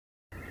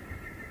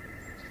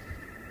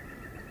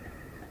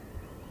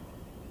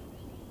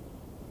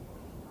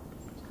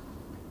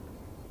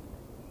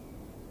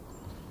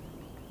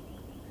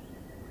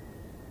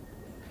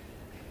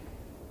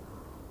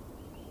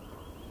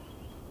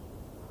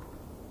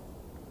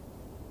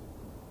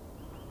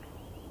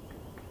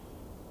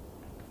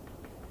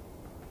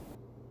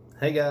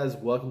Hey guys,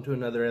 welcome to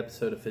another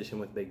episode of Fishing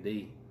with Big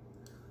D.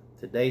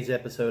 Today's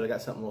episode, I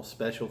got something a little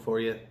special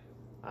for you.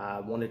 I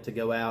wanted to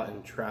go out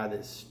and try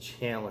this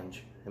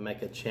challenge and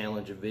make a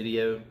challenge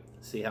video,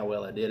 see how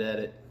well I did at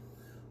it.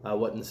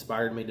 What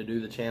inspired me to do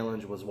the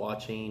challenge was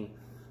watching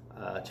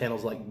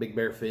channels like Big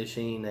Bear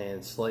Fishing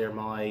and Slayer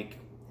Mike,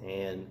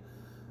 and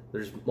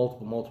there's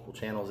multiple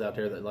channels out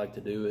there that like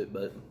to do it,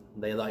 but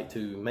they like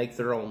to make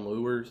their own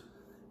lures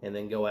and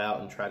then go out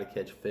and try to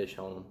catch fish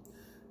on them.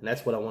 And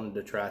that's what I wanted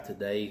to try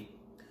today.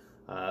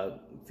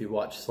 If you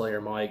watch Slayer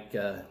Mike,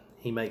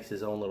 he makes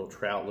his own little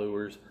trout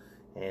lures,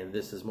 and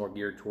this is more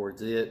geared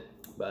towards it.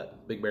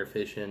 But Big Bear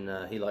Fishing,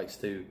 he likes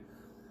to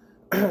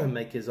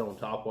make his own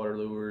topwater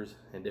lures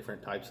and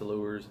different types of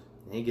lures.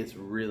 And he gets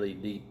really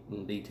deep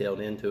and detailed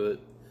into it,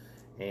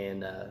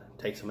 and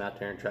takes them out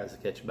there and tries to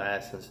catch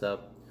bass and stuff.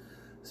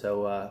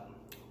 So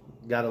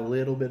got a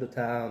little bit of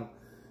time.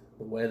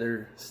 The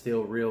weather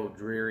still real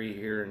dreary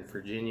here in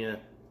Virginia.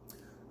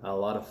 A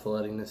lot of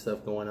flooding and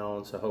stuff going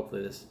on, so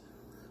hopefully this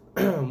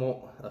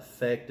won't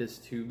affect us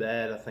too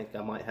bad. I think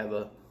I might have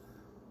a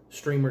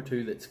stream or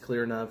two that's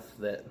clear enough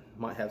that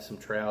might have some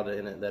trout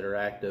in it that are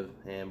active,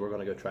 and we're going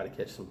to go try to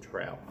catch some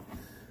trout.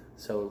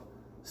 So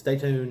stay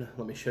tuned.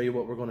 Let me show you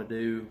what we're going to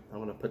do. I'm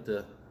going to put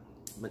the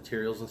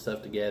materials and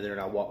stuff together,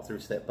 and I'll walk through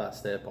step by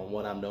step on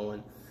what I'm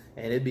doing.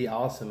 And it'd be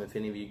awesome if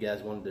any of you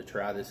guys wanted to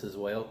try this as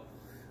well.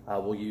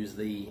 We'll use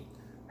the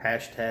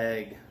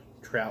hashtag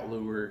trout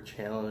lure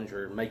challenge,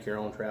 or make your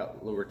own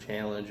trout lure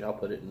challenge. I'll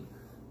put it in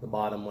the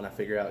bottom when I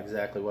figure out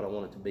exactly what I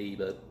want it to be,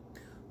 but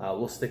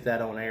we'll stick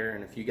that on air.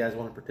 And if you guys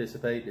want to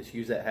participate, just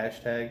use that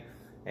hashtag,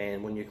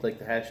 and when you click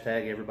the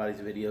hashtag, everybody's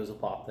videos will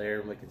pop there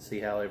and we can see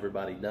how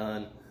everybody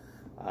done.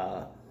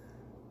 I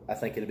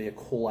think it'd be a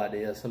cool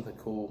idea, something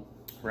cool.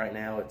 Right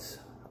now it's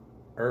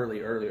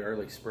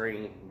early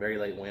spring, very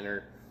late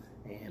winter,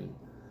 and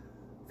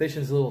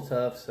fishing's a little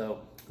tough, so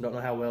don't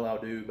know how well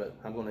I'll do, but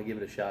I'm going to give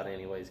it a shot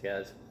anyways,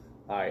 guys.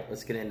 Alright,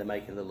 let's get into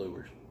making the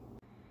lures.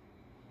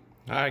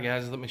 Alright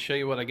guys, let me show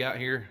you what I got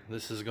here.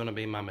 This is going to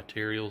be my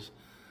materials.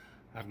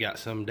 I've got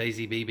some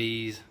Daisy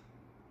BBs,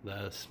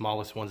 the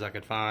smallest ones I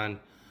could find.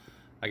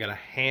 I got a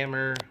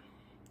hammer,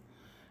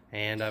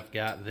 and I've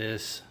got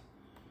this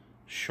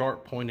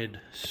sharp pointed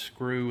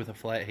screw with a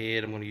flat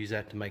head. I'm going to use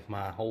that to make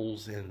my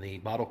holes in the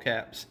bottle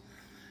caps.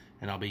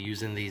 And I'll be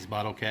using these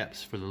bottle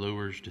caps for the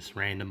lures, just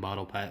random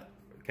bottle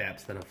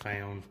caps that I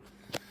found.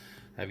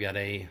 I've got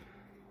a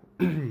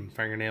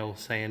fingernail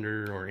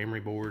sander or emery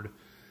board.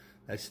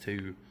 That's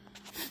to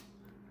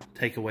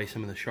take away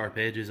some of the sharp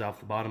edges off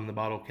the bottom of the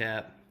bottle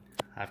cap.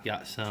 I've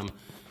got some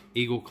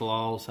Eagle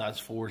Claw size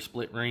 4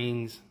 split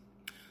rings.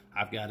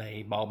 I've got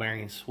a ball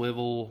bearing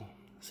swivel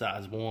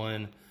size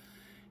 1,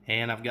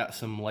 and I've got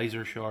some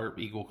laser sharp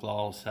Eagle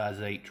Claw size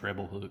 8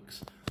 treble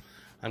hooks.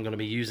 I'm going to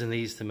be using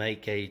these to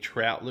make a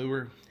trout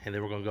lure, and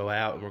then we're going to go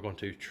out and we're going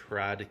to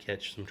try to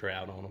catch some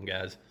trout on them,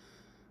 guys.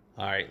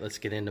 Alright, let's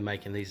get into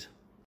making these.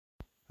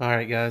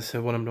 Alright guys,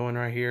 so what I'm doing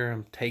right here,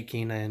 I'm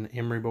taking an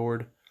emery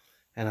board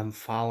and I'm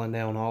filing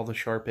down all the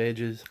sharp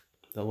edges,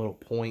 the little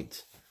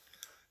points,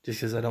 just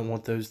because I don't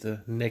want those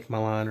to nick my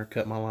line or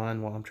cut my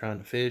line while I'm trying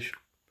to fish.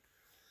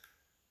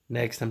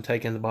 Next, I'm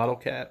taking the bottle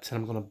caps and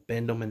I'm going to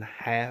bend them in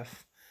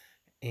half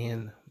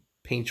and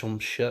pinch them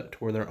shut to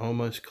where they're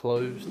almost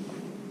closed.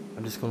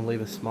 I'm just going to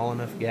leave a small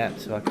enough gap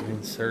so I can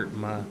insert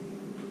my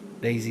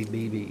Daisy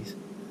BBs.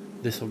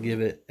 This will give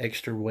it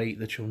extra weight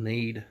that you'll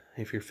need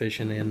if you're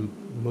fishing in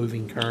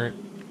moving current.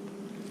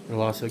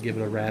 It'll also give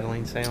it a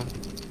rattling sound.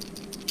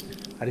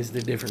 I just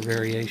did different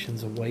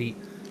variations of weight,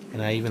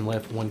 and I even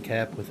left one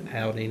cap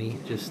without any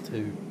just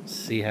to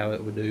see how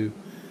it would do,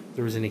 if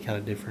there was any kind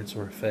of difference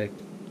or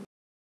effect.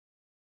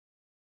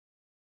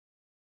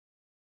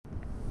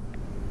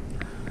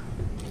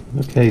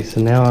 Okay, so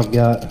now I've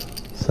got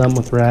some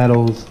with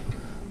rattles,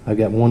 I've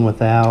got one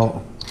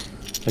without,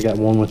 I got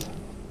one with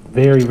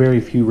very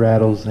few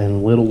rattles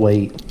and little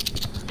weight.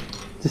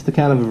 Just a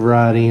kind of a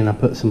variety, and I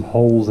put some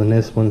holes in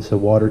this one so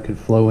water could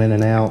flow in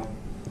and out.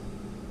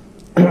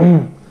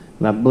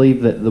 And I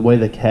believe that the way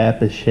the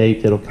cap is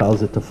shaped, it'll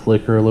cause it to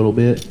flicker a little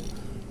bit,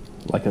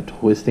 like a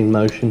twisting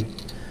motion.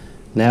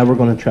 Now we're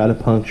going to try to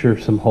puncture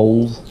some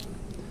holes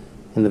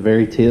in the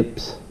very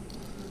tips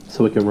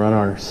so we can run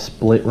our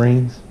split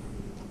rings.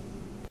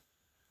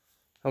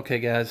 Okay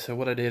guys, so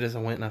what I did is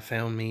I went and I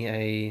found me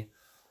a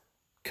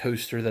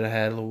coaster that I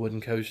had, a little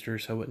wooden coaster,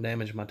 so it wouldn't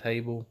damage my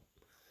table.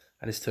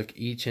 I just took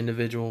each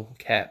individual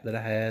cap that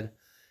I had,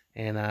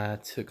 and I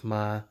took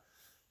my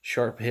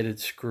sharp-headed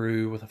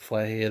screw with a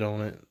flat head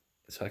on it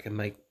so I could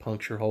make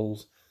puncture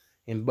holes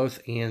in both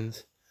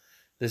ends.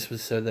 This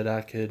was so that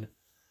I could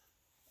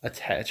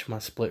attach my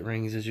split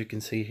rings, as you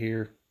can see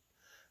here.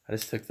 I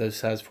just took those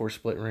size 4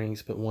 split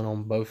rings, put one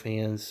on both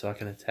ends so I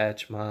can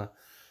attach my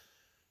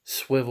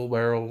swivel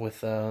barrel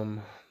with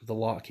the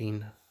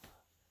locking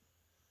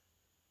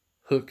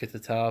hook at the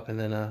top and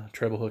then a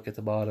treble hook at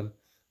the bottom,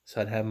 so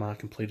I'd have my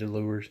completed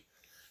lures.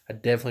 I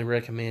definitely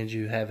recommend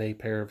you have a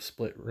pair of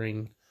split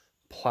ring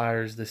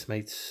pliers. This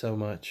made so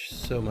much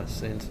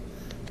sense,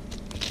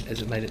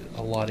 as it made it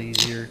a lot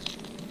easier.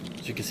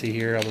 As you can see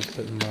here, I was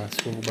putting my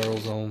swivel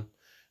barrels on.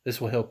 This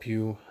will help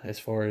you as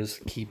far as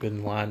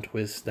keeping line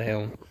twists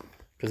down,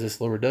 because this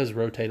lure does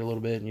rotate a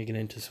little bit and you get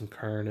into some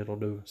current, it'll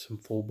do some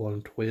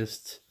full-blown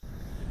twists.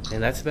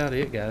 And that's about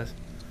it, guys.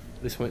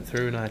 This went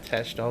through and I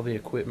attached all the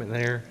equipment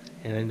there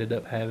and ended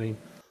up having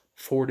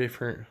 4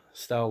 different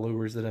style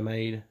lures that I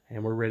made,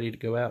 and we're ready to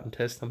go out and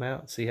test them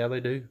out and see how they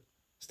do.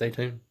 Stay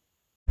tuned.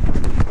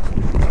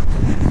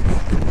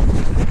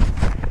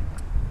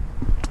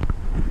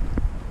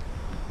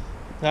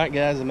 Alright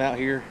guys, I'm out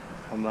here.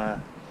 I'm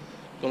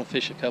going to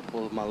fish a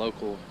couple of my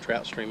local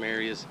trout stream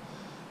areas.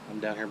 I'm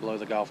down here below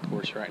the golf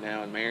course right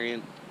now in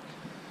Marion.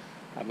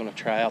 I'm going to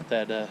try out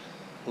that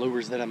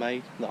lures that I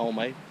made, the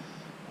homemade.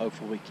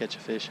 Hopefully we catch a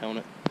fish on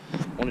it.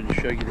 I wanted to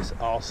show you this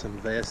awesome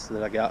vest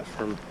that I got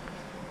from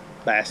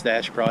Bass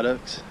Dash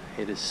Products.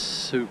 It is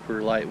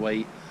super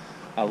lightweight.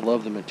 I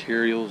love the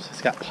materials.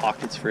 It's got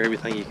pockets for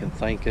everything you can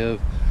think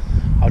of.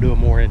 I'll do a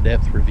more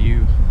in-depth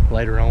review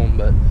later on,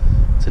 but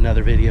it's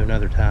another video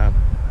another time.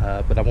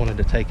 But I wanted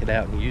to take it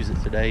out and use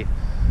it today.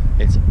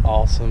 It's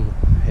awesome.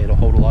 It'll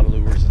hold a lot of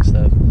lures and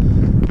stuff,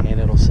 and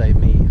it'll save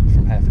me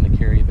from having to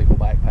carry a big old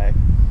backpack.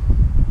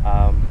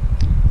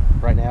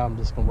 Right now I'm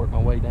just going to work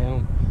my way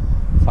down,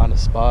 find a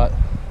spot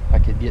I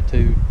could get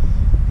to,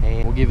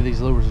 and we'll give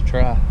these lures a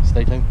try.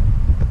 Stay tuned.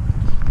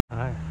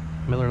 Alright,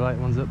 Miller Lite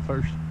one's up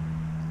first.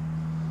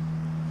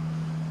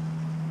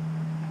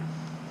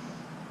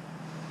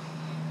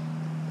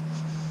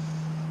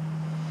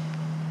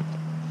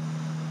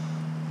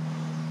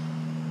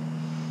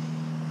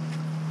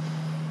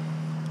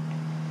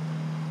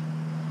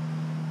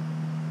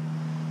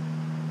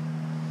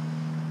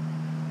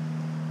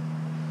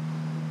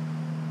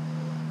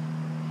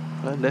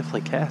 Well, it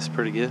definitely casts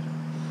pretty good. I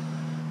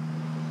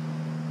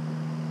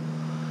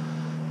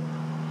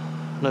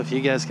don't know if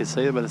you guys can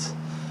see it, but it's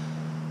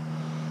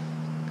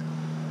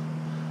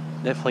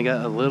definitely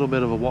got a little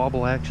bit of a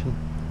wobble action.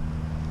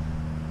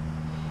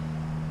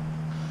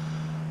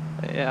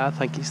 Yeah, I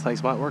think these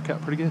things might work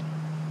out pretty good.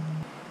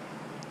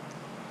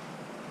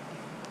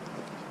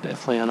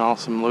 Definitely an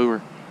awesome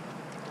lure.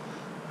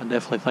 I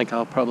definitely think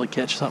I'll probably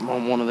catch something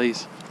on one of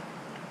these.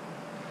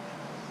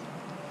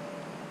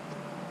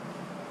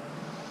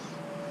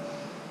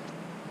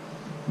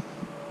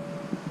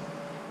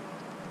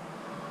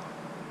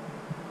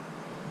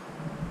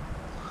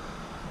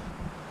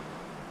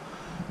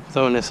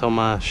 Throwing this on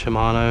my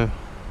Shimano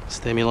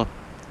Stimula.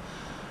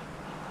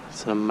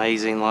 It's an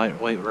amazing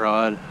lightweight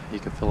rod. You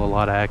can feel a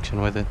lot of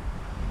action with it.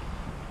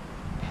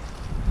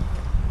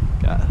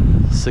 Got a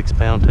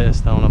 6-pound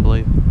test on, I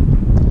believe.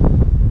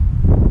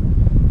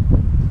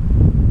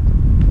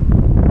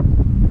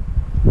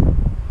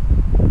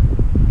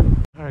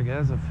 Alright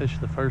guys, I fished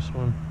the first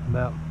one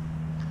about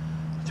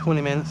 20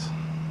 minutes.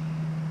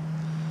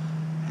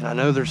 And I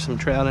know there's some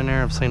trout in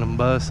there. I've seen them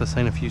bust. I've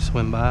seen a few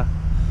swim by.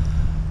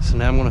 So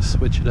now I'm going to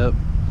switch it up.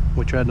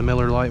 We tried the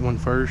Miller Lite one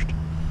first.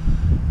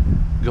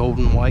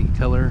 Golden white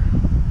color,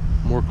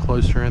 more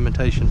closer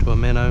imitation to a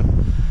minnow.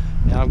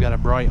 Now I've got a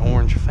bright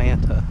orange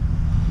Fanta.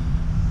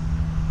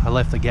 I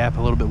left the gap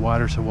a little bit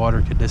wider so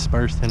water could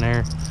disperse in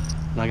there.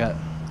 And I got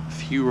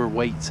fewer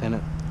weights in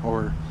it,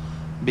 or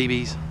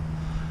BBs.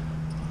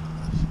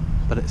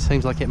 But it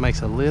seems like it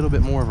makes a little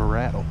bit more of a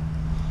rattle.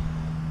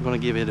 I'm going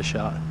to give it a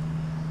shot.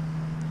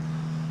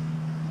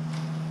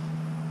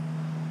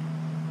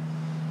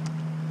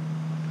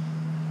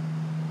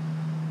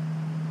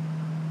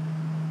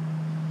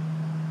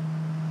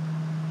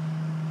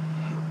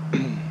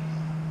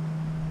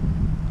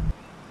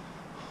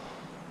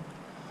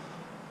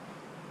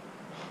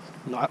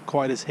 Not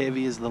quite as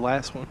heavy as the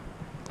last one,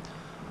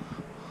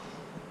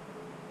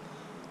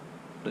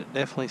 but it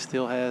definitely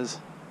still has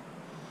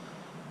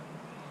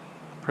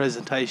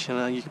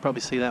presentation. You can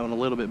probably see that one a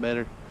little bit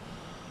better,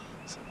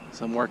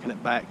 so I'm working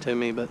it back to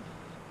me, but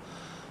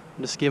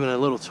I'm just giving it a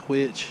little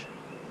twitch.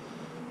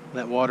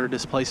 That water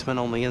displacement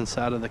on the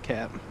inside of the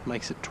cap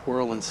makes it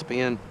twirl and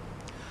spin.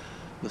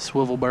 The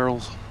swivel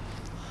barrels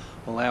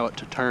allow it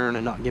to turn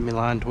and not give me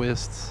line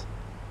twists.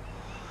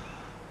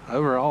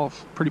 Overall,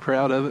 pretty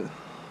proud of it.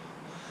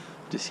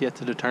 Just yet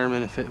to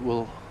determine if it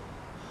will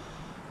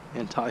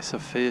entice a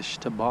fish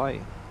to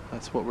bite.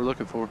 That's what we're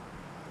looking for.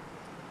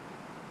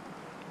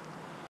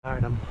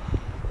 Alright, I'm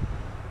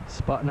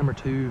spot number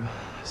 2.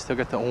 Still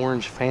got the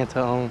orange Fanta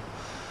on.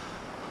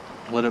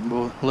 A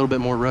little bit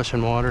more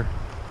rushing water.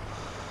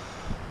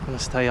 I'm gonna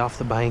stay off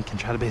the bank and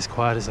try to be as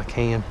quiet as I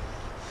can.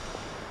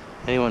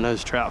 Anyone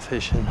knows trout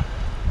fishing,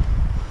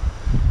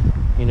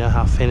 you know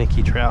how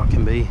finicky trout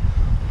can be.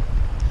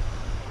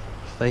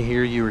 If they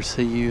hear you or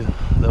see you,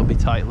 they'll be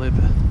tight-lipped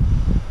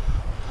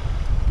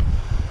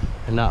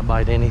and not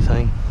bite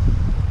anything.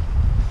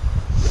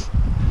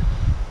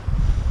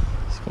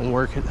 Just gonna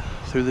work it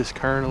through this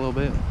current a little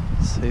bit,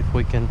 see if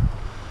we can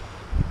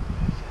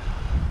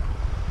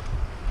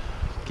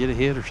get a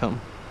hit or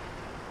something.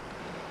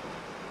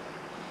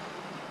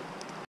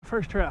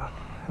 First trout,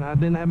 and I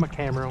didn't have my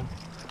camera on.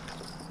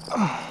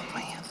 Oh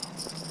man.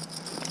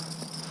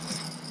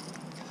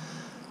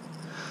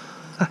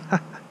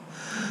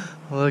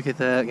 Look at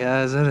that,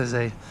 guys. That is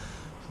a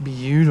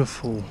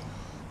beautiful,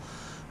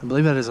 I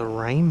believe that is a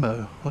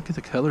rainbow. Look at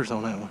the colors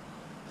on that one.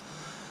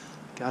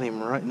 Got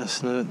him right in the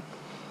snoot.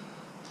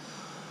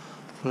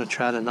 I'm going to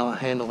try to not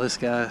handle this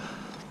guy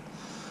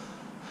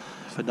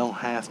if I don't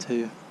have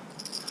to.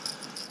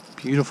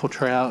 Beautiful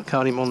trout.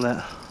 Caught him on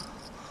that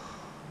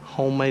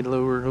homemade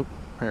lure. Oh,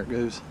 there it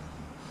goes.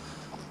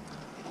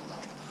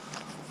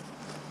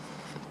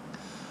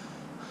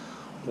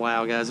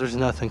 Wow, guys, there's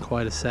nothing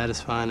quite as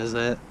satisfying as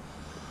that.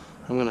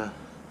 I'm going to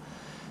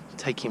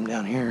take him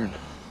down here and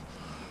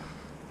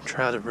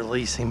try to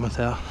release him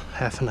without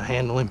having to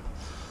handle him.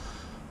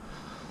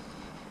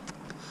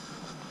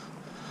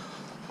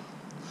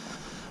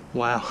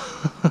 Wow.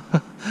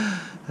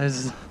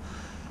 That's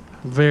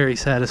very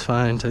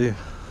satisfying to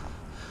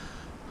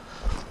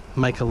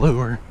make a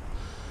lure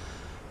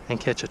and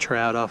catch a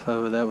trout off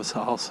of it. That was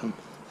awesome.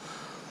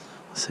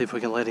 Let's see if we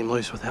can let him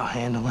loose without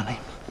handling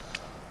him.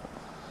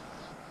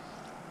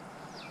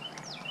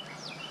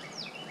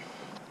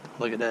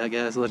 Look at that,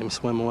 guys. Let him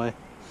swim away.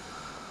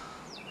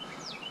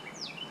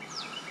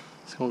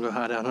 He's gonna go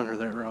hide out under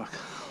that rock.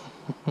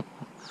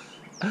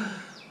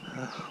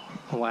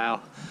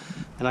 Wow.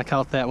 And I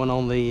caught that one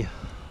on the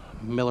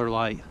Miller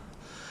Lite.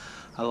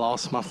 I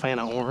lost my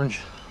Fanta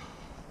orange.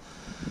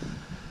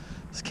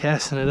 I was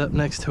casting it up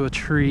next to a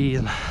tree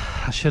and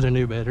I should have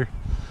knew better.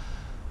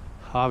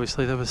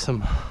 Obviously there was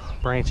some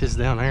branches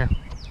down there.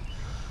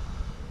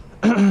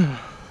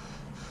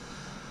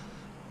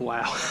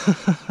 Wow.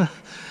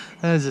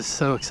 That is just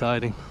so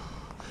exciting.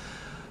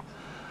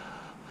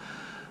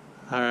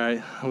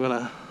 Alright, I'm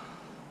gonna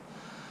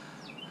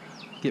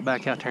get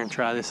back out there and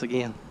try this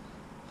again.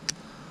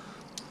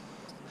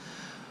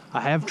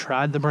 I have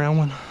tried the brown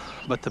one,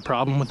 but the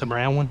problem with the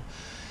brown one,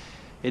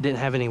 it didn't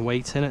have any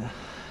weights in it.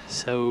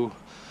 So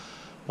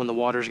when the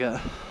water's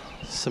got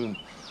some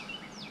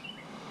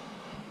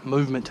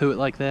movement to it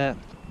like that,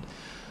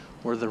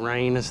 or the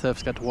rain and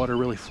stuff's got the water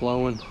really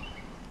flowing,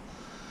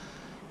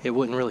 it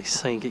wouldn't really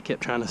sink. It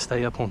kept trying to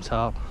stay up on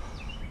top.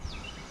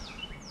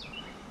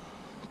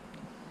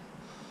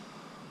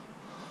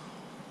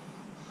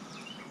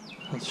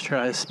 Let's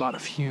try this spot a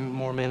few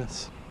more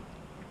minutes.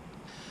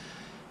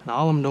 And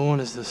all I'm doing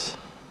is just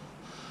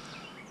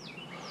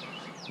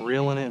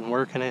reeling it and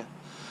working it.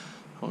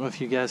 I don't know if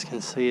you guys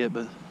can see it,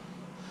 but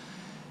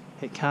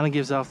it kind of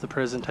gives off the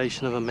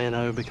presentation of a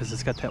minnow because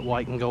it's got that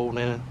white and gold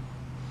in it.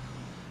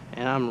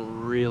 And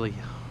I'm really,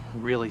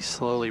 really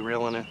slowly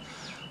reeling it.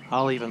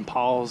 I'll even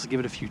pause,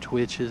 give it a few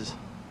twitches,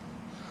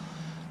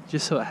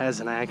 just so it has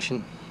an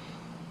action.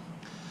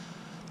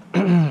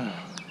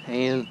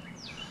 And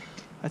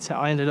that's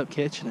how I ended up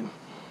catching him.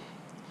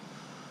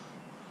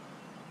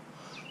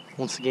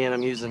 Once again,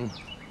 I'm using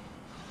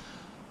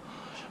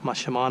my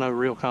Shimano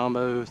reel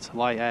combo. It's a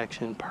light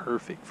action,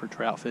 perfect for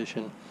trout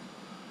fishing.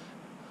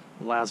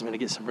 Allows me to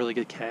get some really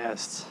good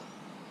casts.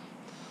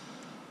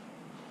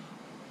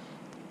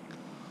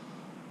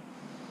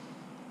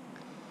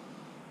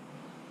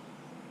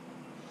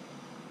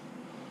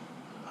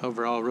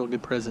 Overall, real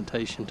good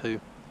presentation too.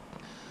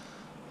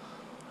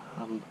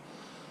 I'm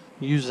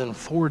using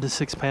 4 to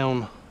 6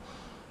 pound, I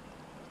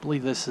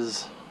believe this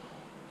is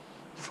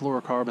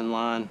fluorocarbon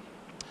line.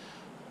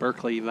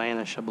 Berkeley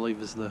Vanish, I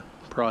believe, is the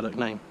product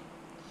name.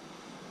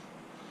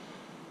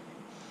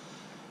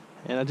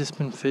 And I've just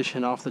been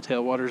fishing off the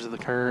tailwaters of the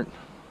current.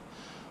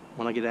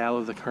 When I get out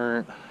of the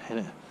current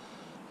and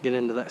get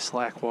into that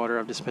slack water,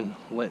 I've just been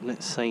letting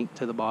it sink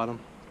to the bottom,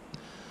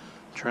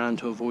 trying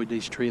to avoid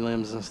these tree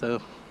limbs and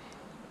stuff.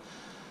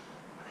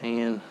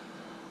 And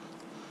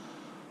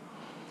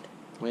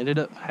we ended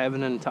up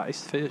having an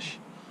enticed fish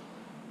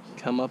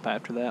come up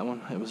after that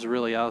one. It was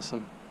really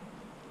awesome.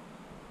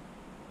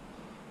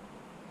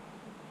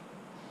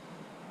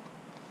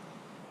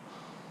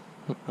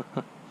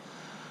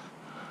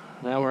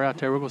 Now we're out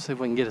there. We're going to see if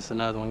we can get us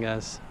another one,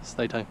 guys.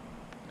 Stay tuned.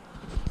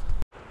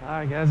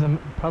 Alright, guys, I'm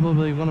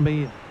probably going to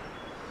be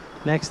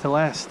next to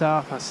last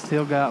stop. I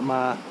still got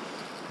my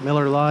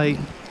Miller Lite.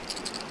 I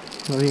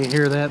don't know if you can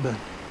hear that, but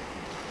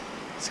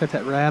it's got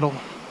that rattle.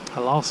 I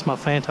lost my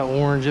Fanta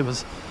orange. It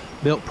was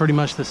built pretty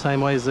much the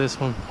same way as this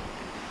one.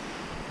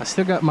 I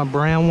still got my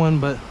brown one,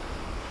 but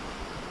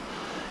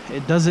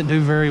it doesn't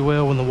do very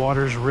well when the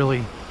water's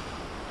really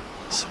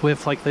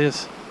swift like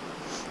this.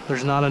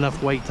 There's not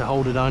enough weight to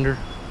hold it under.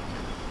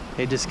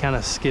 It just kind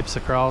of skips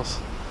across.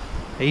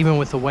 Even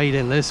with the weight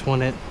in this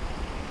one, it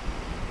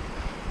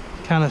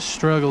kind of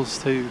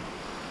struggles to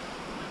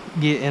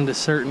get into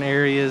certain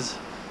areas.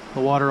 The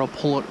water will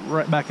pull it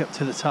right back up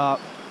to the top.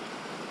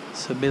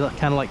 So it'd be like,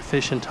 kind of like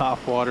fishing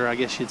top water, I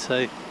guess you'd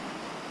say.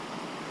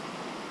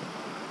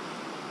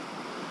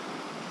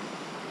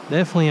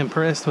 Definitely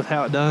impressed with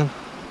how it done.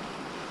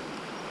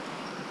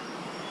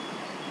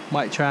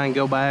 Might try and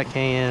go back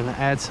and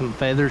add some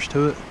feathers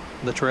to it,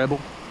 the treble.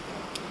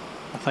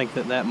 I think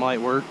that might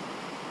work.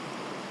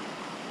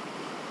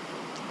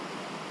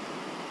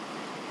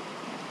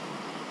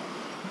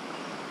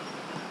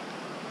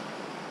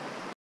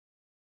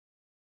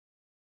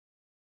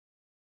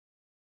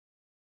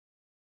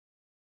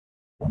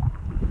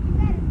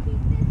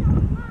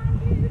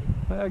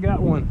 I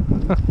got one.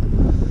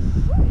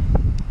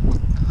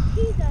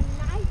 He's a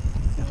nice.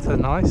 It's a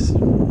nice.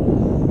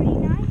 Pretty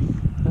nice.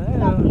 Yeah.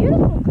 Got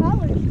beautiful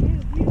colors too.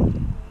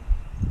 Beautiful.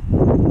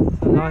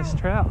 It's a nice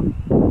trout.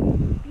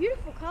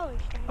 Beautiful colors.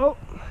 Daddy. Oh,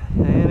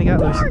 and he got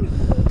loose. Darn it,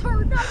 little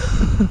turd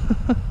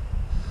nugget.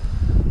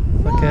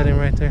 Look at him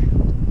right there.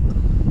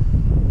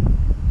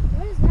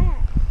 What is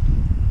that?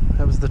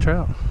 That was the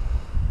trout.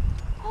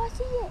 Oh, I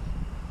see it.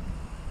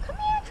 Come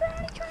here,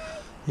 Trouty,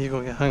 Trouty. You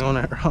gonna get hung on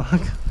that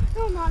rock.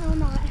 No, I'm not. No, I'm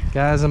not.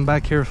 Guys, I'm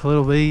back here with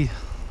Little B.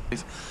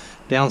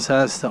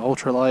 Downsized to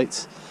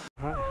ultralights.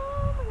 Alright.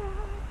 Oh my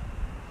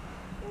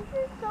God.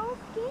 This is so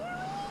scary.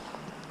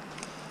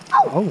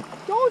 Oh!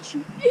 Don't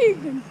you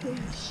even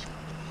fish.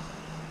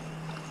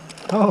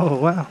 Oh,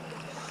 wow.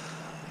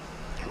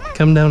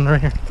 Come down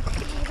right here.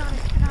 I got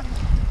it.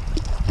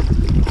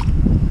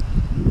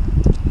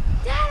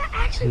 Dad, I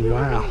actually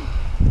Wow.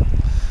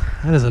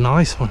 That is a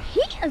nice one. He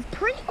is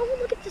pretty. Oh,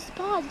 look at the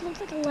spots. It looks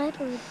like a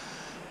leopard.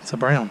 It's a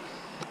brown.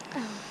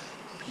 Oh.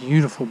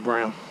 Beautiful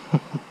brown.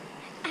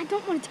 I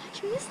don't want to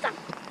touch him this time.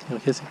 You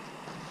wanna kiss him?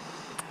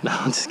 No,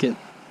 I'm just kidding.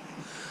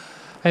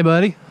 Hey,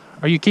 buddy.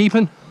 Are you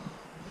keeping?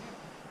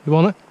 You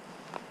want it?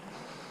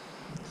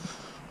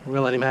 We're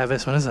gonna let him have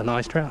this one. This is a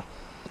nice trout.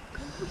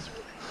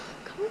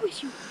 Come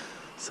with you.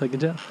 So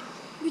good job.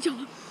 Good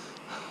job.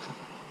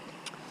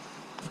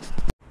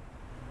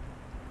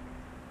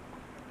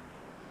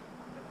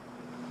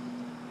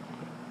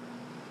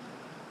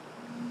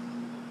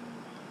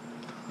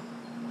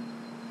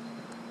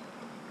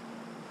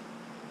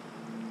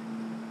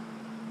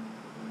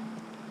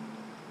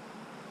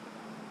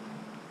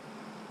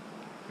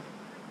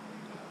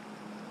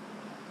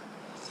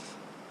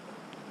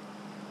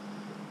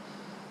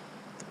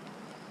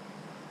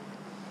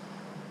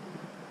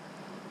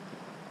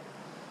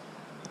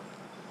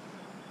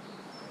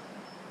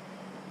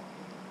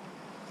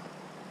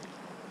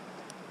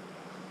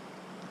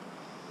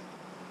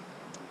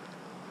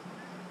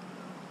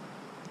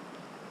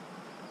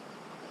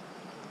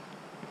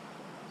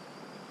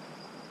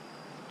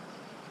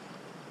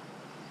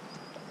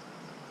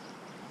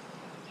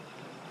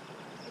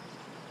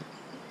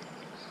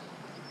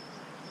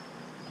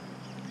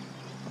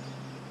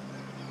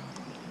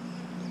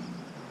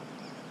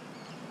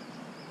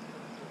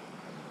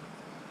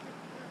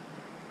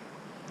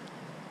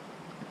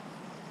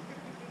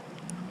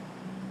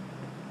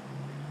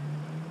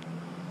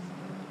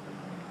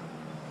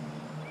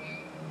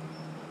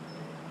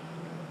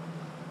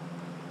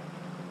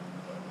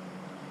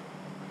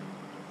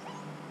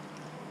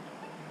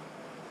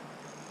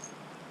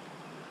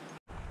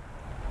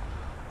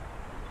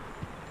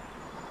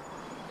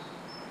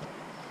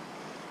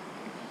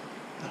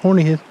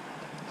 Horny head.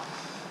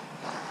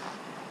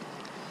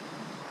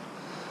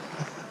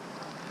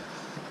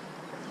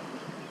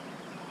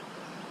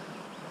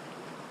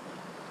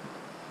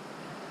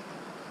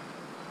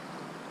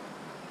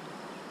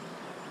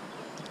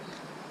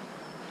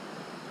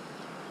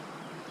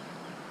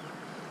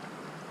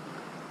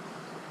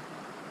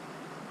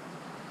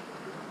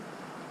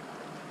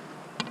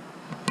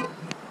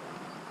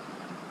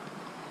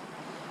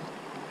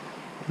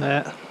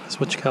 That's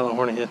what you call a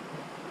horny head.